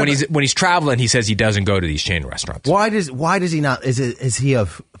 But when he's traveling, he says he doesn't go to these chain restaurants. Why does he not? Is he a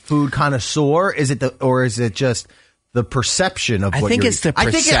food connoisseur? Is it just the perception of what I think it's the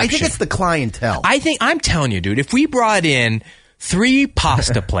perception. I think it's the clientele. I'm telling you, dude, if we brought in 3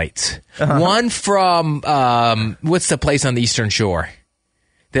 pasta plates, one from what's the place on the Eastern Shore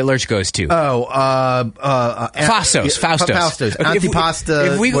that Lurch goes to? Faustos.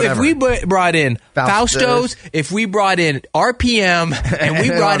 Antipasta. If we brought in Faustos, if we brought in RPM, and we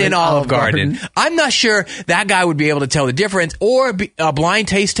brought in Olive Garden, I'm not sure that guy would be able to tell the difference, or a blind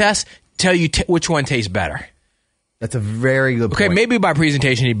taste test tell you which one tastes better. That's a very good point. Okay, maybe by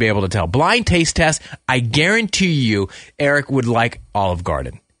presentation he'd be able to tell. Blind taste test, I guarantee you Eric would like Olive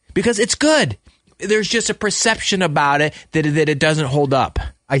Garden because it's good. There's just a perception about it that it doesn't hold up.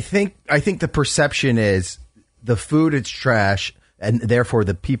 I think the perception is the food is trash, and therefore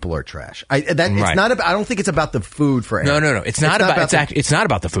the people are trash. It's not about. I don't think it's about the food for Eric. No. It's not about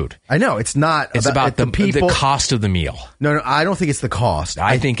the food. I know it's not. It's about the people. The cost of the meal. No. I don't think it's the cost.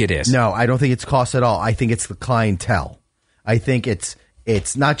 I think it is. No, I don't think it's cost at all. I think it's the clientele. I think it's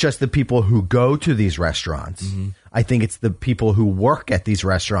not just the people who go to these restaurants. I think it's the people who work at these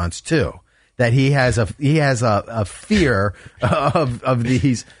restaurants too. That he has a fear of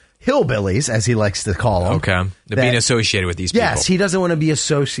these hillbillies, as he likes to call them. Okay, being associated with these people. Yes, he doesn't want to be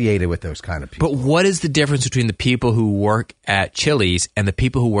associated with those kind of people. But what is the difference between the people who work at Chili's and the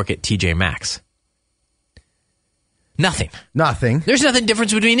people who work at TJ Maxx? Nothing. There's nothing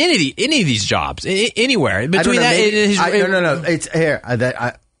difference between any of these jobs anywhere. Between No. It's here.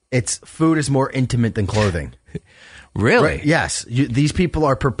 It's food is more intimate than clothing. Really? Right, yes. These people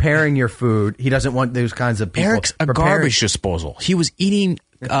are preparing your food. He doesn't want those kinds of people. Eric's a garbage disposal. He was eating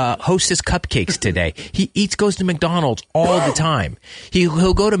Hostess cupcakes today. He goes to McDonald's all the time.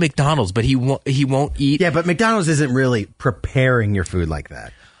 He'll go to McDonald's, but he won't eat. Yeah, but McDonald's isn't really preparing your food like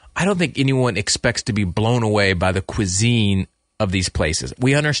that. I don't think anyone expects to be blown away by the cuisine of these places.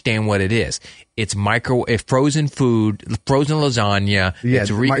 We understand what it is. It's frozen food, frozen lasagna. Yeah,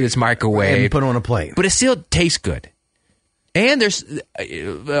 it's microwave. And put on a plate. But it still tastes good. And there's,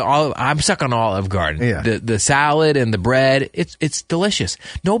 I'm stuck on Olive Garden. Yeah. The salad and the bread, it's delicious.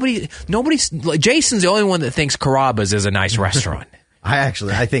 Jason's the only one that thinks Carrabba's is a nice restaurant. I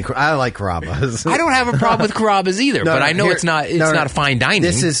think I like Carrabba's. I don't have a problem with Carrabba's either, but I know it's not a fine dining.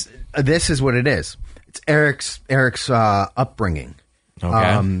 This is what it is. It's Eric's upbringing.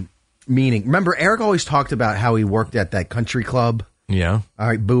 Okay. Meaning, remember, Eric always talked about how he worked at that country club. Yeah. All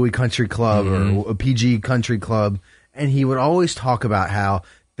right, Bowie Country Club or a PG Country Club. And he would always talk about how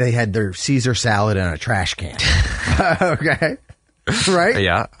they had their Caesar salad in a trash can. Okay. Right?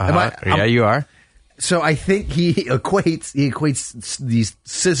 Yeah. You are. So I think he equates these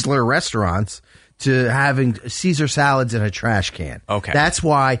Sizzler restaurants to having Caesar salads in a trash can. Okay. That's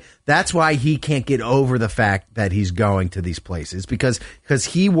why he can't get over the fact that he's going to these places because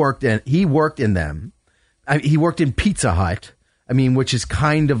he worked in them. He worked in Pizza Hut. I mean, which is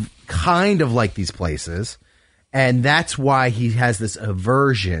kind of like these places, and that's why he has this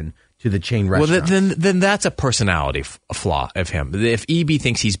aversion to the chain restaurants. Well, then that's a personality flaw of him. If EB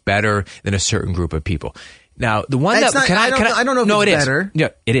thinks he's better than a certain group of people. Now, the one It's that not- I don't know if no, it's it is. better. Yeah,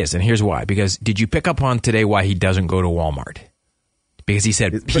 it is, and here's why. Because did you pick up on today why he doesn't go to Walmart? Because he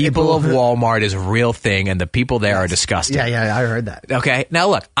said people of Walmart is a real thing, and the people there are disgusting. Yeah, I heard that. Okay, now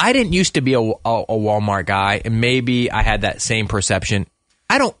look, I didn't used to be a Walmart guy, and maybe I had that same perception.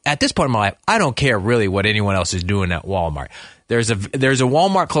 At this point in my life, I don't care really what anyone else is doing at Walmart. There's a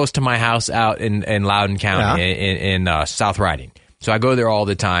Walmart close to my house out in Loudoun County in South Riding. So I go there all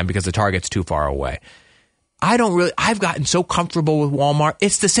the time because the Target's too far away. I've gotten so comfortable with Walmart.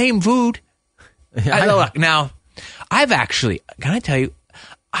 It's the same food. Look, now, can I tell you,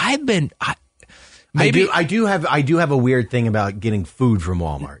 I do have a weird thing about getting food from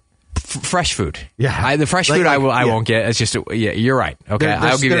Walmart. Fresh food. Yeah. The fresh food I won't get. It's just, you're right. Okay,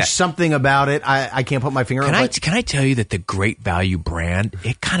 I'll give you that. There's something about it. I can't put my finger on it. Can I tell you that the Great Value brand,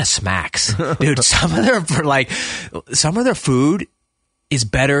 it kind of smacks. Dude, some of their food is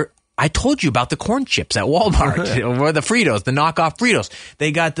better. I told you about the corn chips at Walmart or the Fritos, the knockoff Fritos.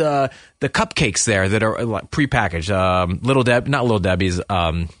 They got the cupcakes there that are like prepackaged. Not Little Debbie's,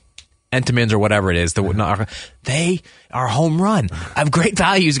 Entenmann's or whatever it is. They are home run. Great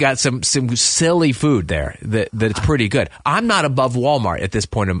Value's got some silly food there that it's pretty good. I'm not above Walmart at this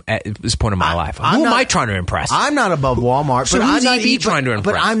point in my life. Who am I trying to impress? I'm not above Walmart. So but who's I'm not EB trying to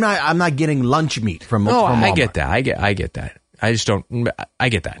impress? But I'm not getting lunch meat from Walmart. I get that. I get that. I just don't. I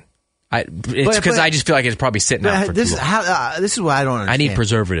get that. It's because I just feel like it's probably sitting out for this. too long. This is what I don't understand. I need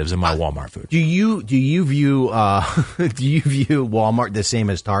preservatives in my Walmart food. Do you view Walmart the same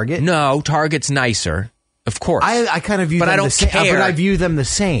as Target? No, Target's nicer, of course. I kind of view but them I don't the same. care. But I view them the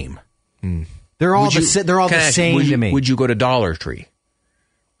same. They're all the same to me. Would you go to Dollar Tree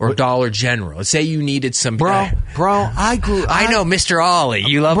or Dollar General? Let's say you needed some. Bro, I know Mr. Ollie.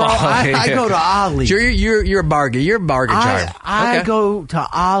 You love Ollie. I go to Ollie's. You're a bargain. You're a bargain child. I go to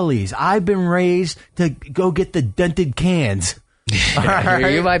Ollie's. I've been raised to go get the dented cans.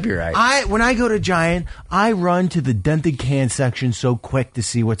 You might be right. When I go to Giant, I run to the dented can section so quick to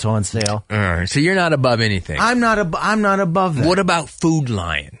see what's on sale. All right, so you're not above anything. I'm not above that. What about Food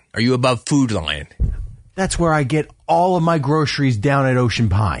Lion? Are you above Food Lion? That's where I get all of my groceries down at Ocean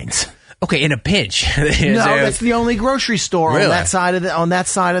Pines. Okay, in a pinch. No, that's the only grocery store really? on that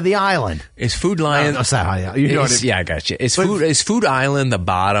side of the island. Is Food Lion? Yeah, I got you. Is Food Island the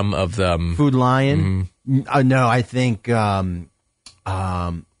bottom of the Food Lion? Mm-hmm. No, I think I don't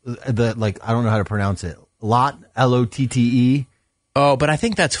know how to pronounce it. Lot Lotte. Oh, but I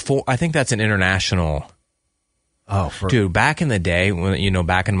think that's an international. Oh, dude! Back in the day,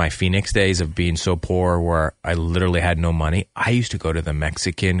 back in my Phoenix days of being so poor, where I literally had no money, I used to go to the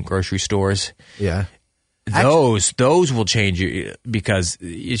Mexican grocery stores. Yeah, those will change you because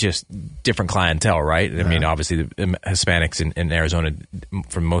it's just different clientele, right? I mean, obviously, the Hispanics in Arizona,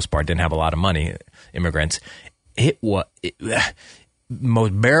 for the most part, didn't have a lot of money. Immigrants,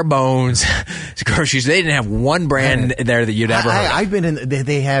 most bare bones groceries. They didn't have one brand there that you'd ever heard of. I've been in.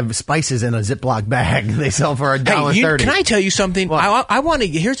 They have spices in a Ziploc bag. They sell for $1.30. Can I tell you something? I want to.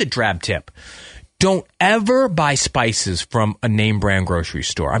 Here's a drab tip. Don't ever buy spices from a name brand grocery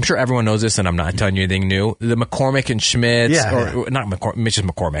store. I'm sure everyone knows this, and I'm not telling you anything new. The McCormick and Schmidt's, not McCormick, it's just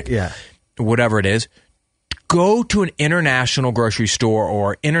McCormick. Yeah, whatever it is. Go to an international grocery store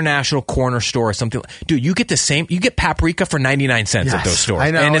or international corner store or something. Dude, you get the same. You get paprika for 99 cents at those stores.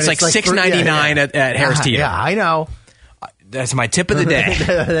 I know. And it's like $6.99 at Harris Teeter. Yeah, I know. That's my tip of the day.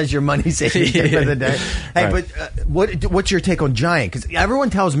 That's your money saving tip of the day. Hey, but what's your take on Giant? Because everyone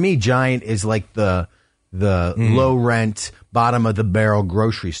tells me Giant is like the low rent, bottom of the barrel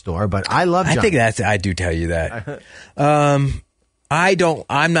grocery store. But I love Giant. I do tell you that.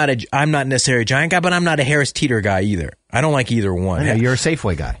 I'm not necessarily a Giant guy, but I'm not a Harris Teeter guy either. I don't like either one. You're a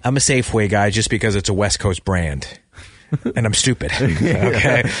Safeway guy. I'm a Safeway guy just because it's a West Coast brand. And I'm stupid.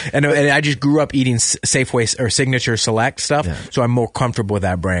 Okay. And I just grew up eating Safeway or Signature Select stuff. Yeah. So I'm more comfortable with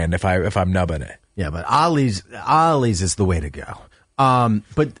that brand if I'm nubbing it. Yeah, but Ollie's is the way to go.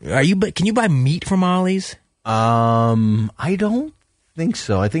 But can you buy meat from Ollie's? I don't think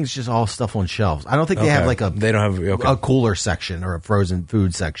so. I think it's just all stuff on shelves. I don't think they have they don't have a cooler section or a frozen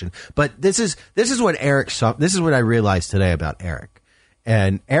food section. But this is what this is what I realized today about Eric.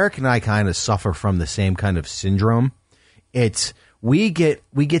 And Eric and I kind of suffer from the same kind of syndrome. It's we get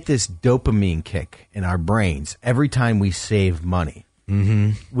this dopamine kick in our brains every time we save money.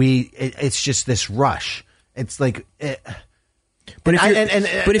 Mm-hmm. It's just this rush. It's like, but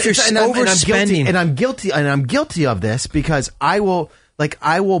if you're overspending, and I'm guilty of this because I will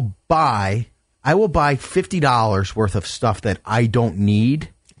buy $50 worth of stuff that I don't need.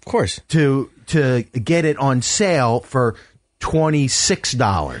 Of course, to get it on sale for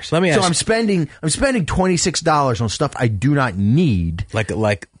 $26. Let me ask you. I'm spending $26 on stuff I do not need, like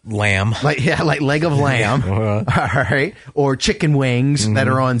lamb, like leg of lamb, all right, or chicken wings that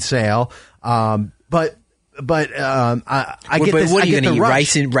are on sale. I get this. What are you going to eat?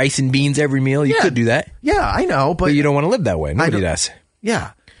 Rice and beans every meal? You could do that. Yeah, I know, but you don't want to live that way. Nobody does.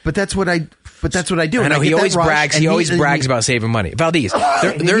 Yeah, but that's what I do. I know he always brags. He always brags about saving money. Valdez,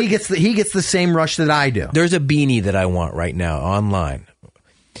 he gets the same rush that I do. There's a beanie that I want right now online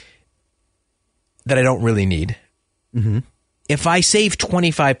that I don't really need. Mm-hmm. If I save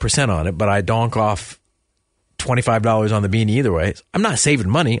 25% on it, but I donk off $25 on the beanie either way, I'm not saving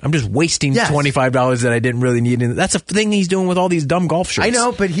money. I'm just wasting $25 that I didn't really need. And that's a thing he's doing with all these dumb golf shirts. I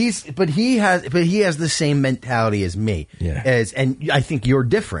know, but he has the same mentality as me. Yeah. And I think you're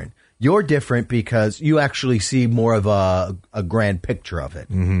different. You're different because you actually see more of a grand picture of it,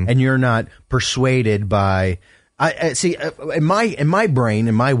 and you're not persuaded by. I see in my brain,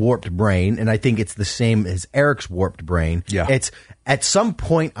 in my warped brain, and I think it's the same as Eric's warped brain. Yeah. It's at some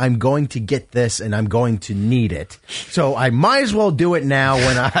point I'm going to get this and I'm going to need it, so I might as well do it now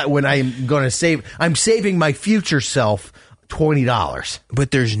when I'm going to save. I'm saving my future self $20.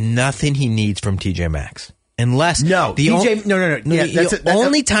 But there's nothing he needs from TJ Maxx. Unless no. Yeah, the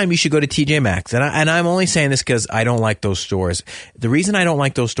only time you should go to TJ Maxx, and I'm only saying this because I don't like those stores. The reason I don't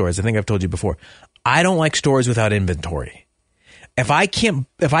like those stores, I think I've told you before, I don't like stores without inventory. If I can't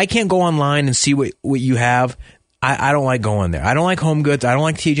go online and see what you have, I don't like going there. I don't like Home Goods. I don't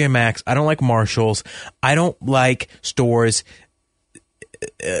like TJ Maxx. I don't like Marshalls. I don't like stores.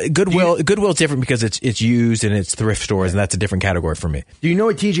 Goodwill's different because it's used and it's thrift stores, and that's a different category for me. Do you know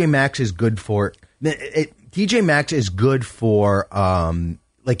what TJ Maxx is good for? TJ Maxx is good for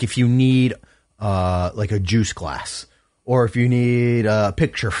like if you need like a juice glass, or if you need a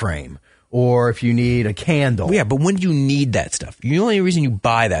picture frame, or if you need a candle. Well, yeah, but when do you need that stuff? The only reason you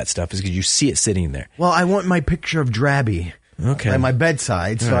buy that stuff is because you see it sitting there. Well, I want my picture of Drabby at my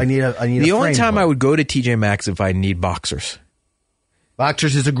bedside, so I need a The only time I would go to TJ Maxx if I need boxers.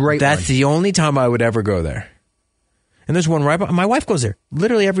 Boxers is a great one. That's the only time I would ever go there. And there's one right by, my wife goes there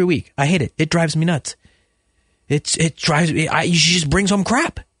literally every week. I hate it. It drives me nuts. It drives me. She just brings home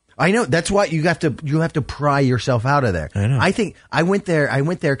crap. I know. That's why you have to pry yourself out of there. I know. I think I went there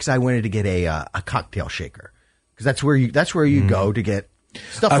because I wanted to get a cocktail shaker, because that's where you go to get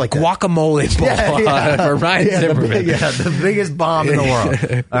stuff like guacamole ball for Ryan Zimmerman. The biggest bomb in the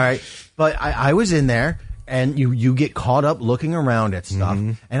world. All right, but I was in there, and you get caught up looking around at stuff,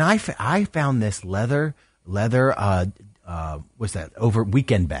 and I found this leather what's that over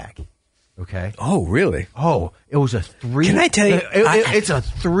weekend bag. Okay. Oh, really? Oh, it was Can I tell you? It's a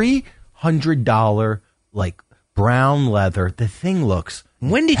 $300 like brown leather. The thing looks.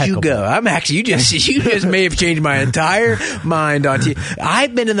 When did impeccable. you go? I'm actually you just may have changed my entire mind on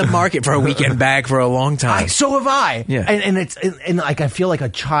I've been in the market for a weekend bag for a long time. So have I. Yeah. And like I feel like a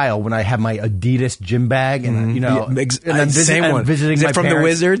child when I have my Adidas gym bag and and I'm visiting Is my it from parents. The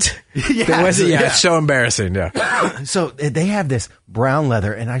Wizards? Yes, The Wizards? Yeah, it's so embarrassing. Yeah. So they have this brown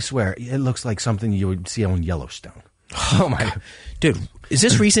leather, and I swear it looks like something you would see on Yellowstone. Oh my, dude, is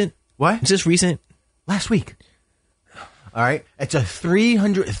this recent? What? Is this recent? Last week. All right, it's a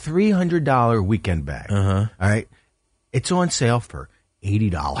 $300 weekend bag. All right, it's on sale for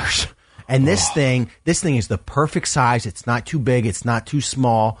 $80, and this thing is the perfect size. It's not too big. It's not too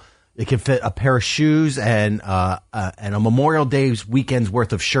small. It can fit a pair of shoes and a Memorial Day's weekend's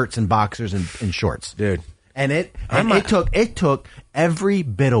worth of shirts and boxers and shorts, dude. And it took every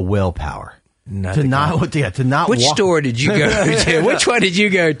bit of willpower. To not Which store did you go to? Which one did you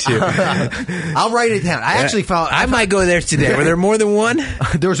go to? I'll write it down. I actually found. I might go there today. Were there more than one?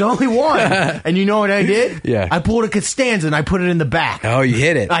 There was only one. And you know what I did? Yeah. I pulled a Costanza and I put it in the back. Oh, you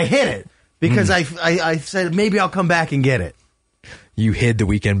hid it. I hid it because I said maybe I'll come back and get it. You hid the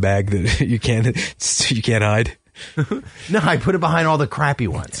weekend bag that you can't hide. No, I put it behind all the crappy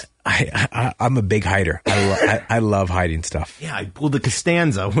ones. I'm a big hider. I love hiding stuff. Yeah, I pulled the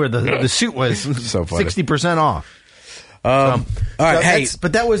Costanza where the suit was so 60% off. All right, hey,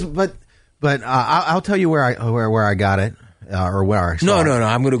 but I'll tell you where I got it or where I saw it. No.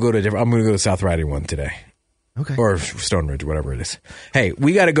 I'm gonna go to South Riding one today. Okay. Or Stone Ridge, whatever it is. Hey,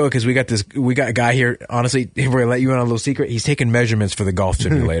 we got to go because we got a guy here. Honestly, we're going to let you in on a little secret. He's taking measurements for the golf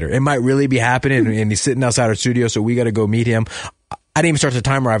simulator. It might really be happening, and he's sitting outside our studio, so we got to go meet him. I didn't even start the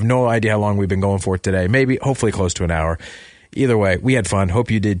timer. I have no idea how long we've been going for today. Maybe, hopefully close to an hour. Either way, we had fun.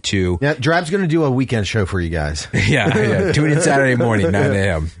 Hope you did too. Yeah, Drab's going to do a weekend show for you guys. Yeah. Tune in Saturday morning, 9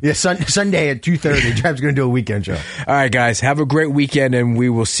 a.m. Yeah, Sunday at 2:30. Drab's going to do a weekend show. All right, guys. Have a great weekend, and we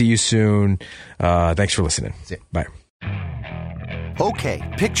will see you soon. Thanks for listening. Bye.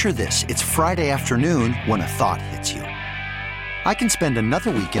 Okay, picture this. It's Friday afternoon when a thought hits you. I can spend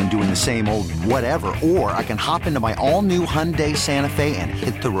another weekend doing the same old whatever, or I can hop into my all-new Hyundai Santa Fe and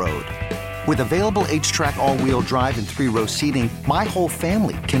hit the road. With available H-Track all-wheel drive and 3-row seating, my whole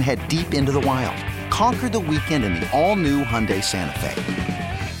family can head deep into the wild. Conquer the weekend in the all-new Hyundai Santa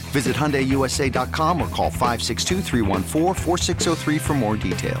Fe. Visit HyundaiUSA.com or call 562-314-4603 for more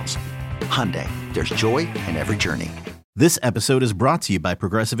details. Hyundai, there's joy in every journey. This episode is brought to you by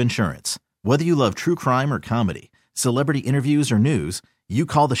Progressive Insurance. Whether you love true crime or comedy, celebrity interviews or news, you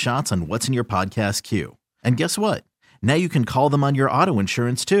call the shots on what's in your podcast queue. And guess what? Now you can call them on your auto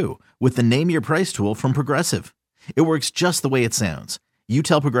insurance too with the Name Your Price tool from Progressive. It works just the way it sounds. You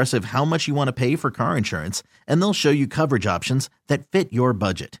tell Progressive how much you want to pay for car insurance, and they'll show you coverage options that fit your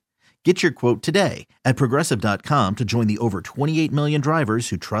budget. Get your quote today at Progressive.com to join the over 28 million drivers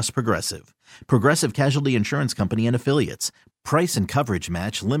who trust Progressive. Progressive Casualty Insurance Company and Affiliates. Price and coverage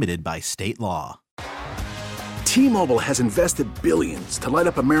match limited by state law. T-Mobile has invested billions to light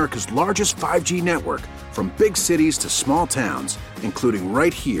up America's largest 5G network, from big cities to small towns, including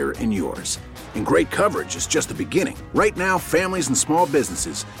right here in yours. And great coverage is just the beginning. Right now, families and small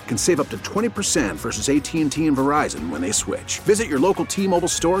businesses can save up to 20% versus AT&T and Verizon when they switch. Visit your local T-Mobile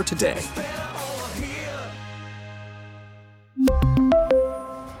store today.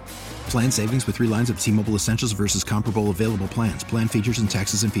 Plan savings with 3 lines of T-Mobile Essentials versus comparable available plans. Plan features and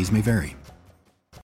taxes and fees may vary.